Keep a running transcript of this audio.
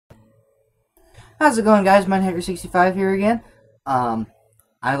How's it going, guys? Mindhacker65 here again. I'd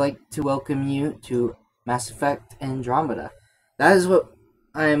like to welcome you to Mass Effect Andromeda. That is what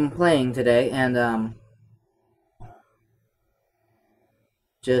I'm playing today, and I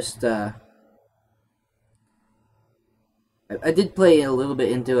did play a little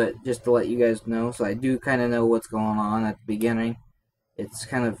bit into it just to let you guys know, so I do kind of know what's going on at the beginning. It's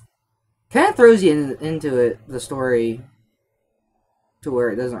kind of throws you into it, the story, to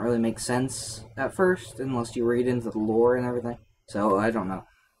where it doesn't really make sense at first, unless you read into the lore and everything. So, I don't know.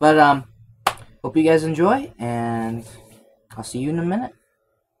 But, hope you guys enjoy, and I'll see you in a minute.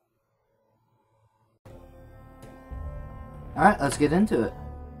 Alright, let's get into it.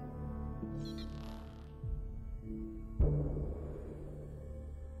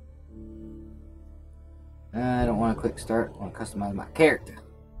 I don't want a quick start. I want to customize my character.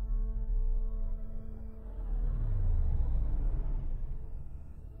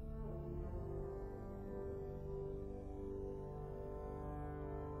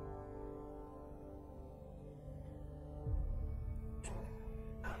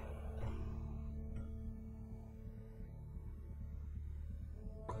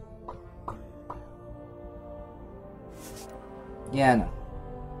 Yeah, no.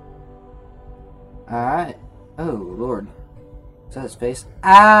 Alright. Oh, Lord. Is that his face?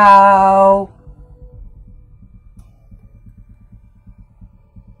 Ow!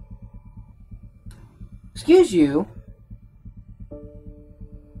 Excuse you.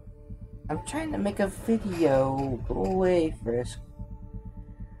 I'm trying to make a video. Go away, Frisk.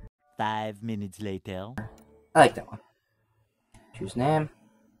 5 minutes later. I like that one. Choose name.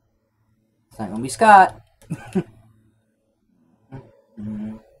 It's not gonna be Scott.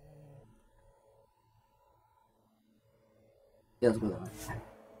 Yeah, let's go that way.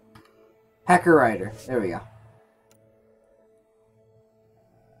 Hacker Rider. There we go.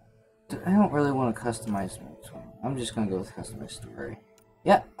 I don't really want to customize this one. I'm just gonna go with customize story.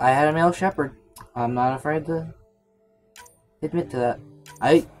 Yeah, I had a male shepherd. I'm not afraid to admit to that.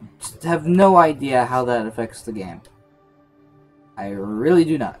 I have no idea how that affects the game. I really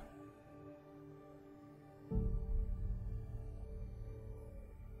do not.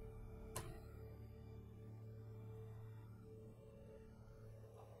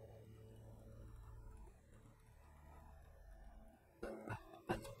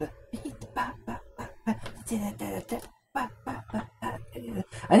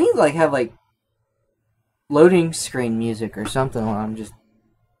 I need to have loading screen music or something while I'm just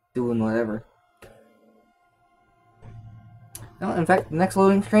doing whatever. No, in fact, the next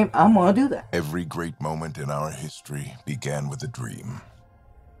loading screen, I'm gonna do that. Every great moment in our history began with a dream.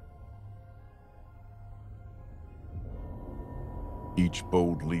 Each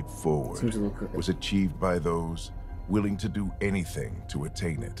bold leap forward was achieved by those willing to do anything to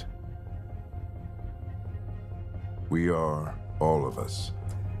attain it. We are, all of us,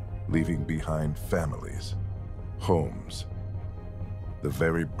 leaving behind families, homes, the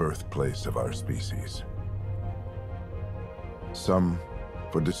very birthplace of our species. Some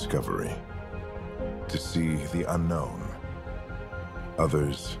for discovery, to see the unknown.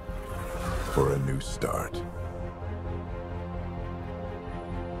 Others for a new start.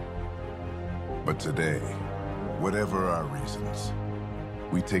 But today, whatever our reasons,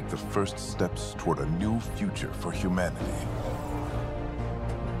 we take the first steps toward a new future for humanity.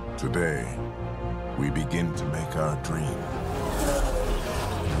 Today, we begin to make our dream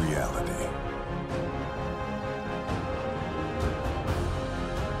reality.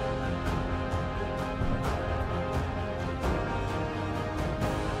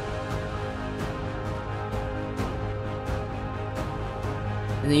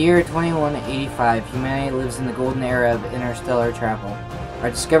 In the year 2185, humanity lives in the golden era of interstellar travel. Our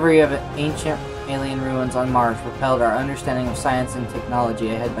discovery of ancient alien ruins on Mars propelled our understanding of science and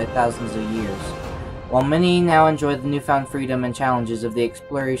technology ahead by thousands of years. While many now enjoy the newfound freedom and challenges of the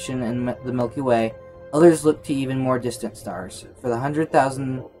exploration in the Milky Way, others look to even more distant stars. For the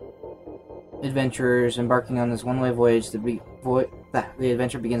 100,000 adventurers embarking on this one-way voyage, the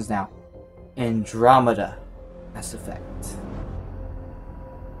adventure begins now. Andromeda. Mass Effect.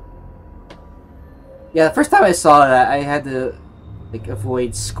 Yeah, the first time I saw that, I had to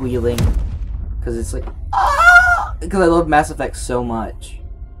avoid squealing, because it's because I love Mass Effect so much.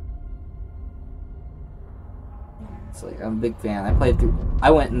 It's I'm a big fan. I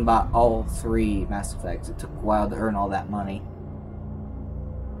went and bought all 3 Mass Effects. It took a while to earn all that money.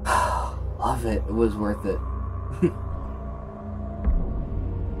 Love it. It was worth it.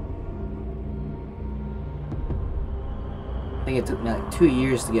 I think it took me 2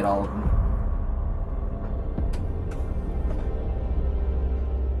 years to get all of them.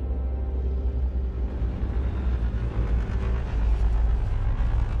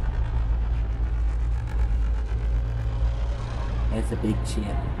 a big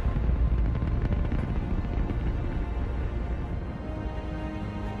ship.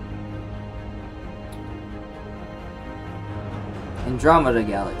 Andromeda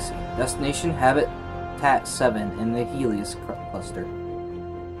Galaxy. Destination Habitat 7 in the Helios cluster.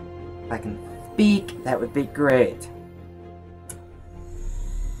 If I can speak, that would be great.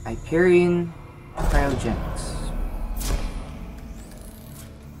 Hyperion Cryogenics.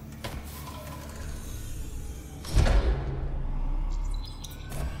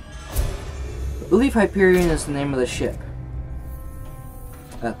 I believe Hyperion is the name of the ship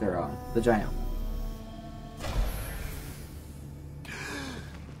that they're on, the giant one.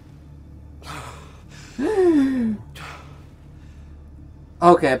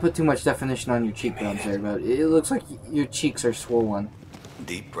 Okay, I put too much definition on your cheekbones there, but it looks like your cheeks are swollen.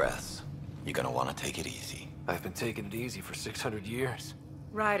 Deep breaths. You're gonna want to take it easy. I've been taking it easy for 600 years.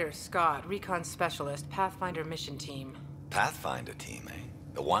 Ryder, Scott, Recon Specialist, Pathfinder Mission Team. Pathfinder team, eh?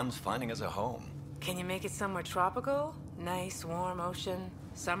 The ones finding us a home. Can you make it somewhere tropical? Nice, warm ocean,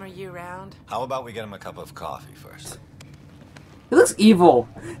 summer year-round? How about we get him a cup of coffee first? He looks evil.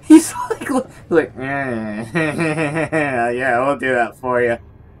 He's like, yeah, we'll do that for you.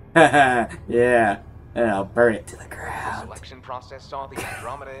 Yeah, and I'll burn it to the The ground. selection process saw the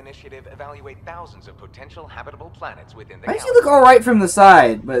Andromeda Initiative evaluate thousands of potential habitable planets within the Why does he galaxy. look alright from the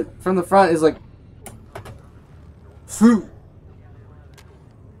side, but from the front is like... Phew.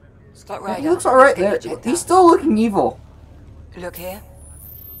 Scott Yeah, Ryder. he looks alright let's get there. you checked He's out. still looking evil. Look here.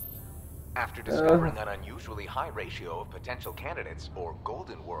 After discovering an unusually high ratio of potential candidates, or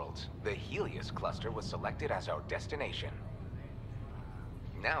golden worlds, the Helios cluster was selected as our destination.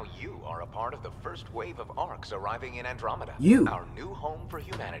 Now you are a part of the first wave of arcs arriving in Andromeda, You. our new home for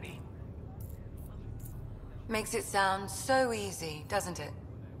humanity. Makes it sound so easy, doesn't it?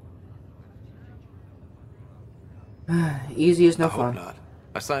 Easy is no I hope fun. not.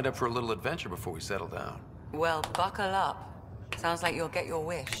 I signed up for a little adventure before we settle down. Well, buckle up. Sounds like you'll get your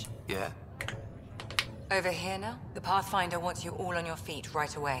wish. Yeah? Over here now, the Pathfinder wants you all on your feet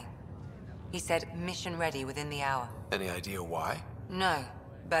right away. He said mission ready within the hour. Any idea why? No,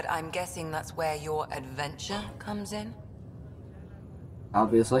 but I'm guessing that's where your adventure comes in.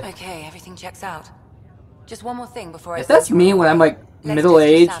 Obviously. Okay, everything checks out. Just one more thing before I If send that's you me on when your I'm way. like Let's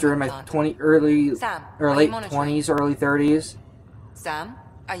middle-aged test the or in my Sam 20 early Sam, or are you late monitoring? 20s, early 30s. Sam,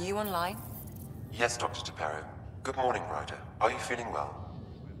 are you online? Yes, Dr. Taparo. Good morning, Ryder. Are you feeling well?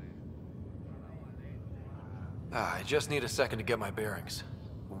 I just need a second to get my bearings.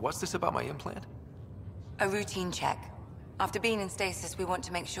 What's this about my implant? A routine check. After being in stasis, we want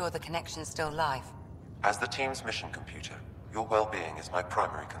to make sure the connection's still live. As the team's mission computer, your well-being is my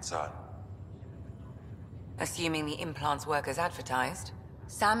primary concern. Assuming the implants work as advertised,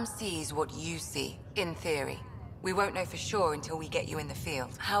 Sam sees what you see, in theory. We won't know for sure until we get you in the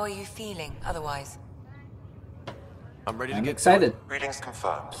field. How are you feeling otherwise? I'm ready to I'm get excited. Readings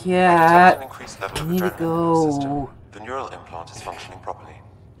confirmed. Cat, I've detected an increased level I of need to adrenaline in your system. go. The neural implant is functioning properly.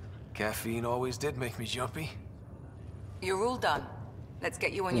 Caffeine always did make me jumpy. You're all done. Let's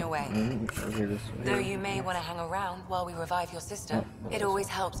get you on your way. Though you may want to hang around while we revive your sister. It always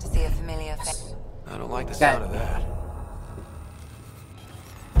helps to see a familiar face. I don't like the Cat. sound of that.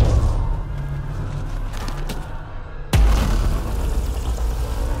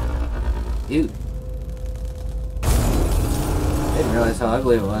 Dude. I didn't realize how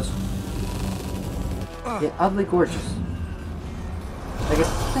ugly it was. Yeah, oddly gorgeous. Like a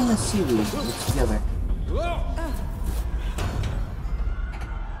thing of seaweed mixed together.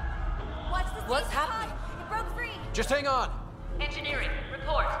 What's happening? It broke free. Just hang on! Engineering,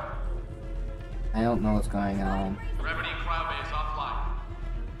 report. I don't know what's going on. Gravity cryo is offline.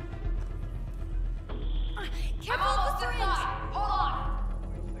 Careful of the syringe. Hold on.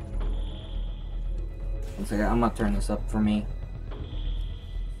 One second, I'm gonna turn this up for me.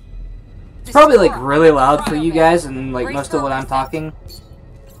 It's probably like really loud for you guys, and like most of what I'm talking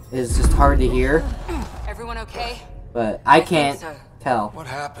is just hard to hear, Everyone okay? but I think can't so. tell. What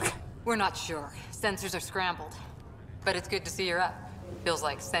happened? We're not sure. Sensors are scrambled. But it's good to see you're up. Feels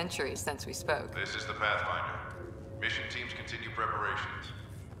like centuries since we spoke. This is the Pathfinder. Mission teams continue preparations.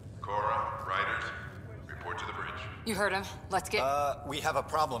 Cora, Riders, report to the bridge. You heard him. Let's get... We have a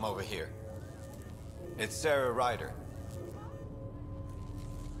problem over here. It's Sarah Ryder.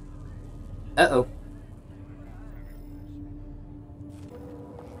 Uh-oh.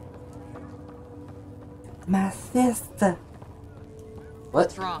 My sister. What?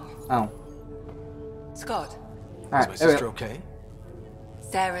 What's wrong? Oh. Scott, Is Alright, my there we sister go. okay?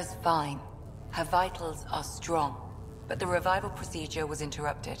 Sarah's fine. Her vitals are strong. But the revival procedure was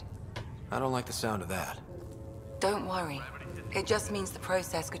interrupted. I don't like the sound of that. Don't worry. It just means the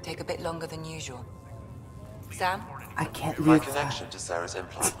process could take a bit longer than usual. Sam? I can't My leave connection to Sarah's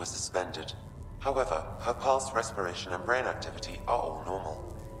implant was suspended. However, her pulse, respiration, and brain activity are all normal.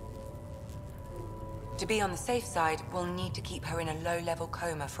 To be on the safe side, we'll need to keep her in a low-level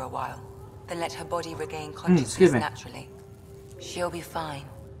coma for a while, then let her body regain consciousness naturally. She'll be fine.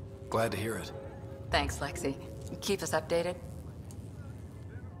 Glad to hear it. Thanks, Lexi. Keep us updated.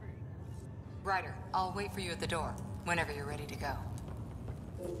 Ryder, I'll wait for you at the door, whenever you're ready to go.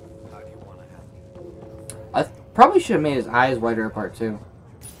 I probably should have made his eyes wider apart, too.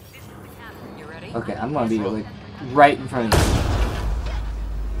 You ready? Okay, I'm gonna be, like, right in front of you.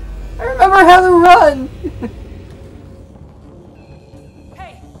 I remember how to run!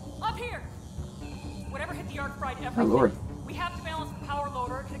 Hey, up here! Whatever hit the arc fried everything. Oh, Lord. We have to balance the power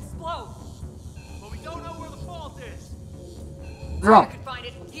loader, it could explode. But we don't know where the fault is. Wrong. Ryder could find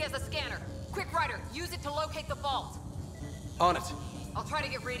it. He has a scanner. Quick, Ryder, use it to locate the fault. On it. I'll try to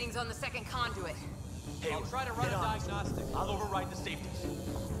get readings on the second conduit. Hey, I'll try to run a diagnostic. I'll override the safeties.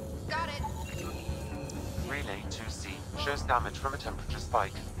 Got it. Relay 2C shows damage from a temperature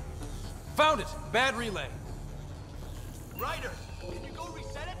spike. Found it! Bad relay. Ryder, can you go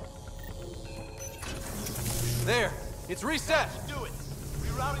reset it? There! It's reset! Do it!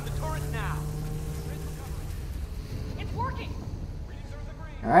 Rerouting the turret now. It's working!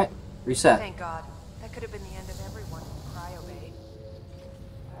 Alright, reset. Thank God. That could have been the end of everyone in Cryo Bay.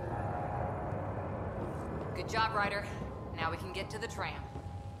 Good job, Ryder. Now we can get to the tram.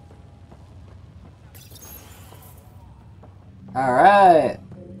 Alright.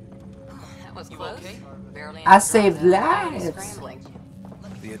 That was close. Okay? Barely I saved lives. Scrambling.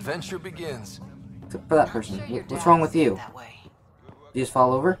 The adventure begins. Except for that person. What's wrong with you? You just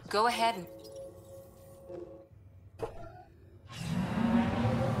fall over? Go ahead and...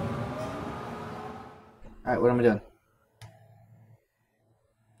 Alright, what am I doing?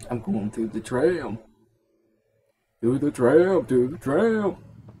 I'm going through the tram. To the tram, to the tram.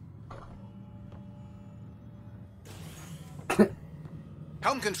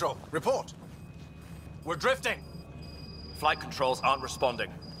 Helm control, report. We're drifting. Flight controls aren't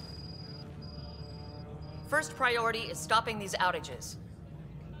responding. First priority is stopping these outages.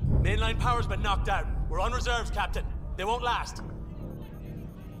 Mainline power's been knocked out. We're on reserves, Captain. They won't last.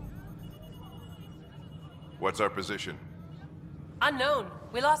 What's our position? Unknown.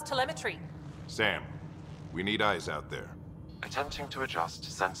 We lost telemetry. Sam, we need eyes out there. Attempting to adjust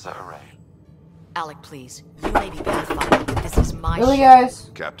sensor array. Alec, please. You may be pathfinding, but this is my Really, ship. guys?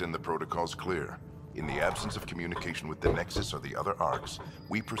 Captain, the protocol's clear. In the absence of communication with the Nexus or the other arcs,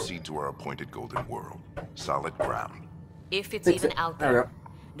 we proceed to our appointed golden world. Solid ground. If it's Fix even it. out There we there. go.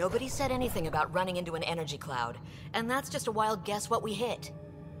 Nobody said anything about running into an energy cloud. And that's just a wild guess what we hit.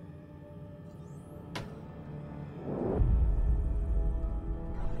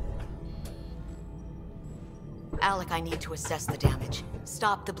 Alec, I need to assess the damage.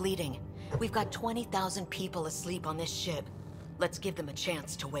 Stop the bleeding. We've got 20,000 people asleep on this ship. Let's give them a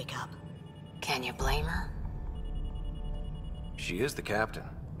chance to wake up. Can you blame her? She is the captain.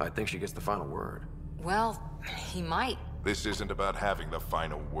 I think she gets the final word. Well, he might. This isn't about having the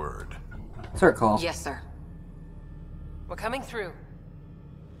final word. It's her call. Yes, sir. We're coming through.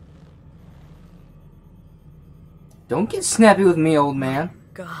 Don't get snappy with me, old man.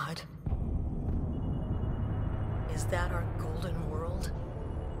 God. Is that our golden world?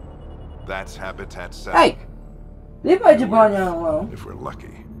 That's Habitat 7. Hey! Leave my Jabanya alone. If we're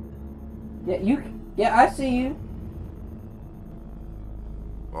lucky. Yeah, I see you.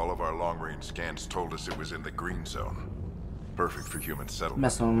 All of our long-range scans told us it was in the green zone. Perfect for human settlement.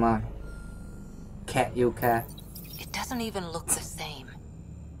 Messing with my cat yokai. It doesn't even look the same.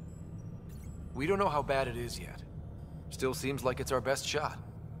 We don't know how bad it is yet. Still seems like it's our best shot.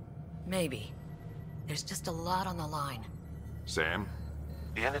 Maybe. There's just a lot on the line. Sam?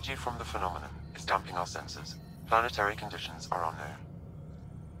 The energy from the phenomenon is damping our sensors. Planetary conditions are unknown.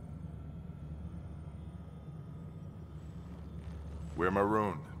 We're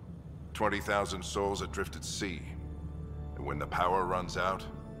marooned. 20,000 souls adrift at sea. And when the power runs out,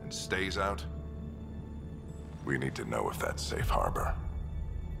 and stays out, we need to know if that's safe harbor.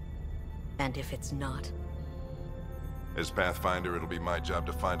 And if it's not? As Pathfinder, it'll be my job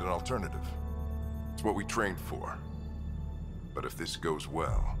to find an alternative. It's what we trained for. But if this goes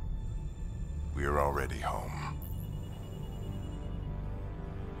well, we're already home.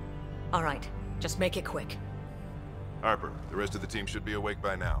 All right, just make it quick. Harper, the rest of the team should be awake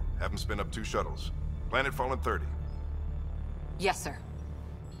by now. Have them spin up 2 shuttles. Planet Fallen 30. Yes, sir.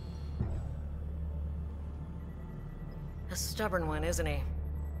 A stubborn one, isn't he?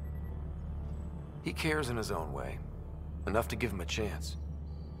 He cares in his own way. Enough to give him a chance.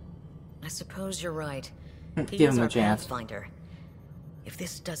 I suppose you're right. He Give is him a our chance. Pathfinder. If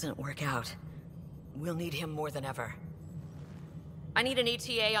this doesn't work out, we'll need him more than ever. I need an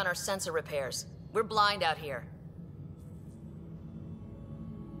ETA on our sensor repairs. We're blind out here.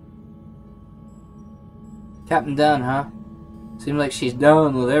 Captain done, huh? Seems like she's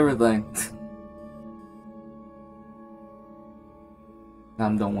done with everything.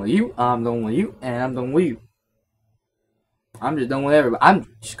 I'm done with you, I'm done with you, and I'm done with you. I'm just done with everybody.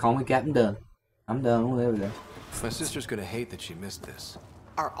 Just call me Captain Done. I'm done with everything. My sister's gonna hate that she missed this.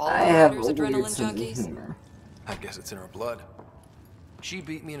 Are all I have riders a weird adrenaline sense of junkies? humor. I guess it's in her blood. She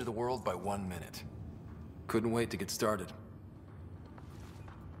beat me into the world by 1 minute. Couldn't wait to get started.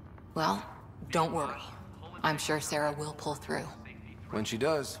 Well, don't worry. I'm sure Sarah will pull through. When she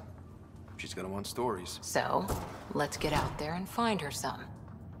does, she's gonna want stories. So, let's get out there and find her some.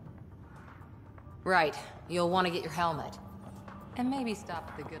 Right, you'll want to get your helmet. And maybe stop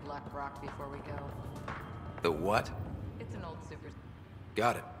at the Good Luck Rock before we go. The what? It's an old super...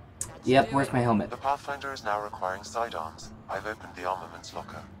 Got it. Yep, where's my helmet? The Pathfinder is now requiring sidearms. I've opened the armaments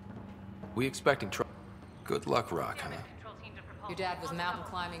locker. We expecting Good luck, Rock, huh? Your dad was mountain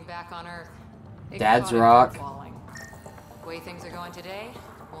climbing back on Earth. It Dad's caught him rock. falling. The way things are going today,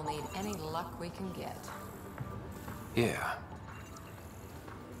 we'll need any luck we can get. Yeah.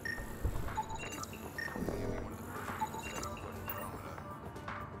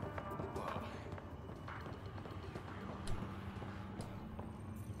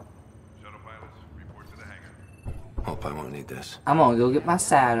 Hope I won't need this. I'm gonna go get my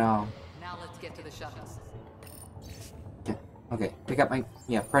side on. Now let's get to the shuttles. Okay, pick up my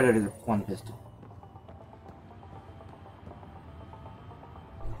Predator 1 pistol.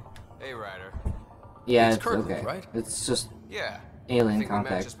 Hey, Ryder. Yeah, It's Kirkland, okay. right? It's just Yeah. alien I think we met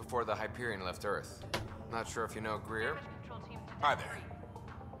contact. just before the Hyperion left Earth. Not sure if you know Greer. Hi there.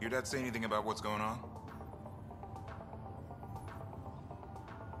 Your dad say anything about what's going on?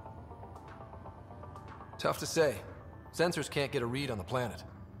 Tough to say. Sensors can't get a read on the planet.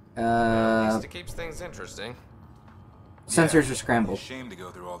 At least it keeps things interesting. Sensors are scrambled. It's a shame to go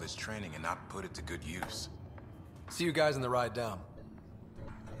through all this training and not put it to good use. See you guys on the ride down.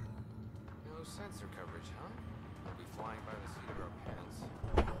 No sensor coverage, huh? I'll be flying by the seat of our pants.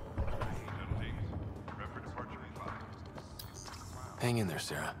 Prep for departure in 5. Hang in there,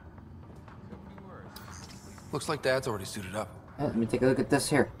 Sarah. Looks like Dad's already suited up. Let me take a look at this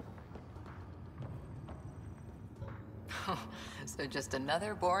here. So just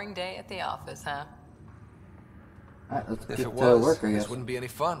another boring day at the office, huh? Alright, let's If get it to was, work, I guess. this wouldn't be any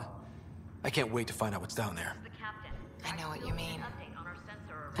fun. I can't wait to find out what's down there. I know what you mean.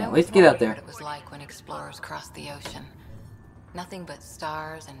 Can't wait to get out there. What it was like when explorers crossed the ocean. Nothing but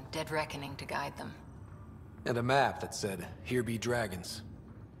stars and dead reckoning to guide them. And a map that said, "Here be dragons."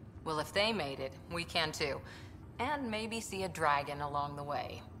 Well, if they made it, we can too. And maybe see a dragon along the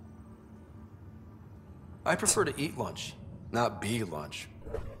way. I prefer to eat lunch, not be lunch.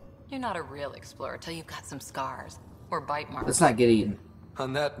 You're not a real explorer till you've got some scars. Or bite marks. Let's not get eaten.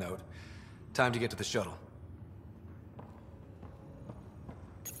 On that note, time to get to the shuttle.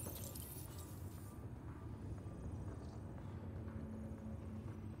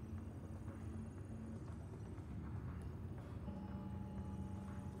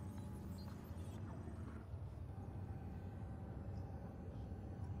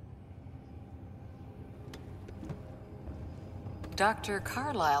 Dr.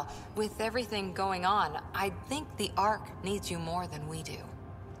 Carlyle, with everything going on, I think the Ark needs you more than we do.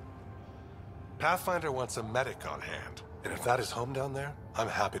 Pathfinder wants a medic on hand, and if that is home down there, I'm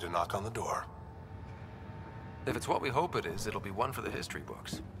happy to knock on the door. If it's what we hope it is, it'll be one for the history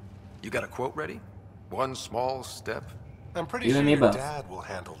books. You got a quote ready? One small step? I'm pretty You sure and me your both. dad will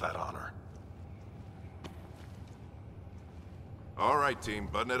handle that honor. All right, team,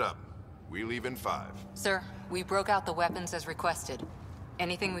 button it up. We leave in 5. Sir, we broke out the weapons as requested.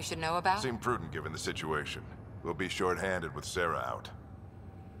 Anything we should know about? Seemed prudent given the situation. We'll be short-handed with Sarah out.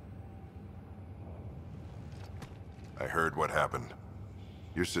 I heard what happened.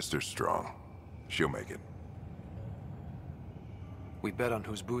 Your sister's strong. She'll make it. We bet on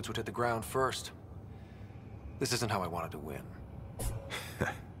whose boots would hit the ground first. This isn't how I wanted to win.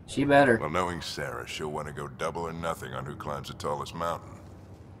 She better. Well, knowing Sarah, she'll want to go double or nothing on who climbs the tallest mountain.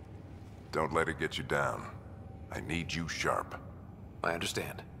 Don't let it get you down. I need you sharp. I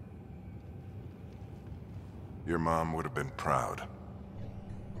understand. Your mom would have been proud.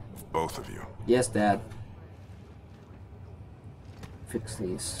 Of both of you. Yes, Dad. Fix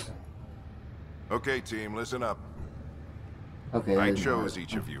these. Okay, team, listen up. Okay. I chose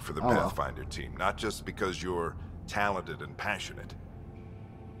each of you for the Oh, well. Pathfinder team, not just because you're talented and passionate,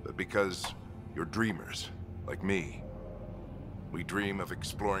 but because you're dreamers, like me. We dream of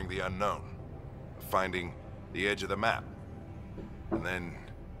exploring the unknown, of finding the edge of the map, and then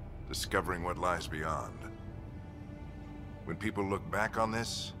discovering what lies beyond. When people look back on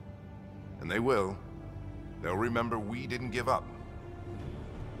this, and they will, they'll remember we didn't give up.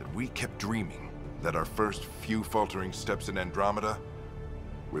 That we kept dreaming, that our first few faltering steps in Andromeda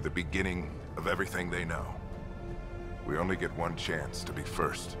were the beginning of everything they know. We only get one chance to be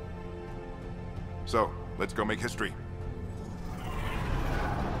first. So, let's go make history.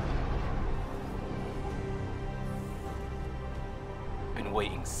 Been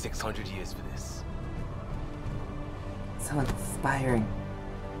waiting 600 years for this. So inspiring.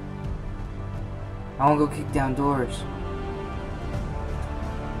 I want to go kick down doors.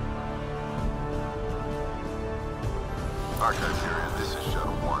 Hyperion, this is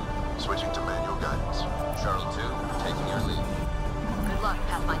Shuttle 1. Switching to manual guidance. Shuttle 2, taking your lead. Good luck,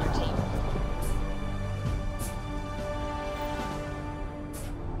 Pathfinder team.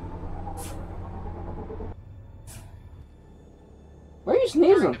 Why are you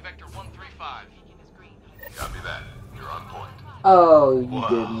sneezing? Vector 135. Copy that. You're on point. Oh, you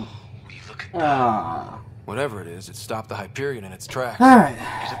didn't. Ah. Whatever it is, it stopped the Hyperion in its tracks. Alright.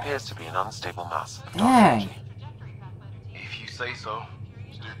 It appears to be an unstable mass of dark Dang. energy. If you say so.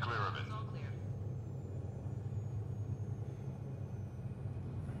 Steer clear of it.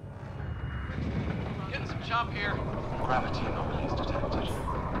 Getting some chop here. Gravity anomalies detected.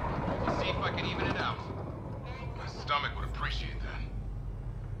 We'll see if I can even it out. My stomach would appreciate that.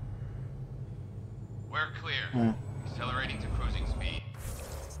 We're clear. Accelerating to cruising speed.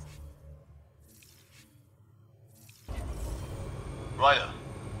 Ryder,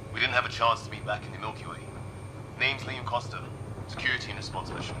 we didn't have a chance to meet back in the Milky Way. Name's Liam Costa, Security and Response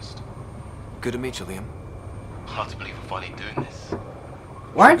Specialist. Good to meet you, Liam. Hard to believe we're finally doing this.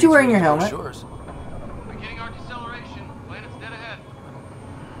 Why aren't you wearing your helmet? Beginning our deceleration. Planet's dead ahead.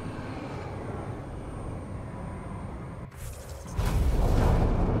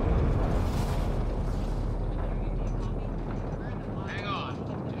 Hang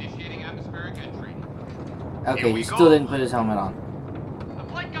on. Initiating atmospheric entry. Okay, he still didn't put his helmet on. The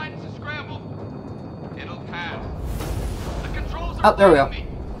flight guidance is scrambled. It'll pass. The controls Oh, there we go.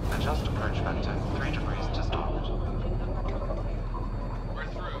 Adjust approach vector 3 degrees to starboard. We're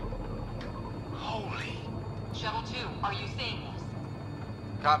through. Holy. Shuttle 2, are you seeing this?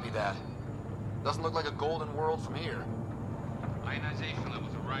 Copy that. Doesn't look like a golden world from here. Ionization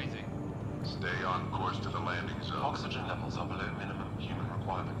levels are rising. Stay on course to the landing zone. Oxygen levels are below minimum human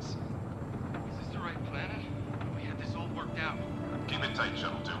requirements. Is this the right planet? We had this all worked out. Keep it tight,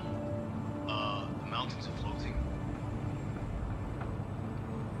 Shuttle 2. The mountains are floating.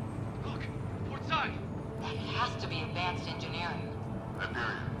 Look, port side. That has to be advanced engineering.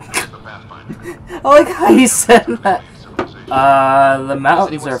 Hyperion, the Pathfinder. I like how he said that. The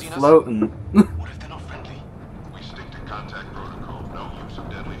mountains are floating. We stick to contact protocol. No use of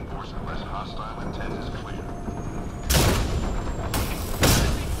deadly force unless hostile intent is clear.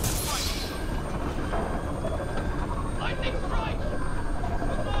 Lightning strike!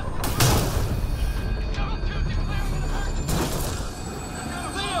 Shuttle 2 declaring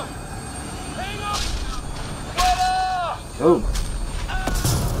Leo! Hang up! Oh.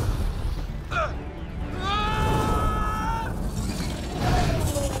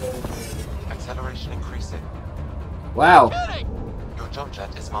 Acceleration increasing. Wow. Your jump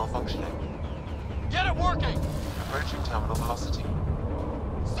jet is malfunctioning. Get it working! Approaching terminal velocity.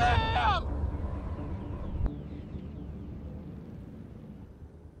 Sam!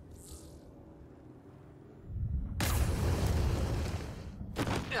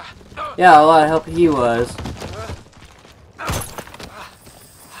 Yeah, a lot of help he was.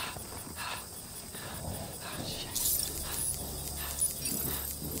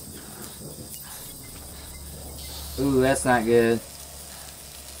 Ooh, that's not good.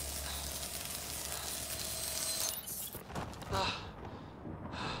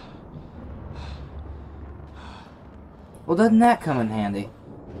 Well, doesn't that come in handy?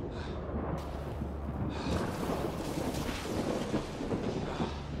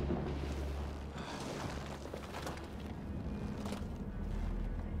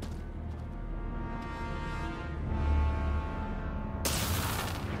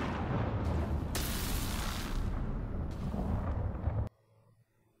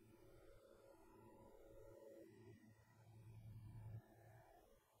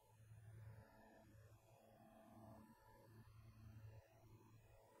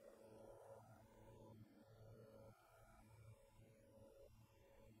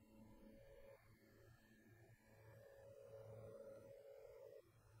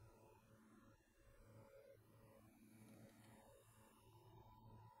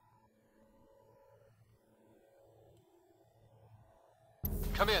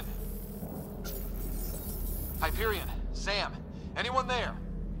 Come in. Hyperion, Sam, anyone there?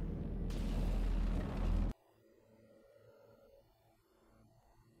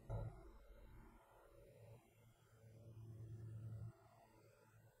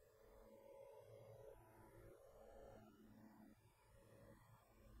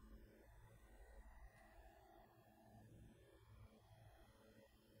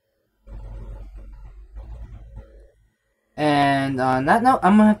 And on that note,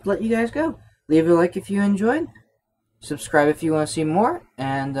 I'm going to let you guys go. Leave a like if you enjoyed. Subscribe if you want to see more.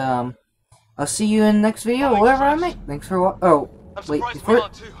 And I'll see you in the next video, whatever I make. Thanks for watching. Oh, wait.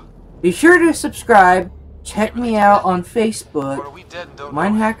 Be sure to subscribe. Check me out on Facebook.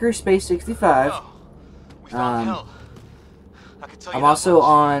 Mindhacker Space 65. I'm also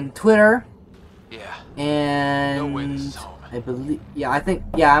on Twitter. And I believe, I think,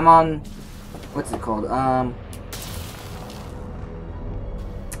 I'm on, what's it called?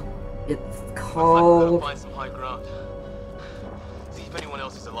 It's called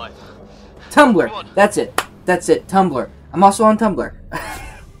Tumblr. That's it, Tumblr. I'm also on Tumblr.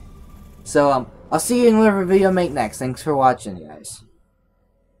 So, I'll see you in whatever video I make next. Thanks for watching, guys.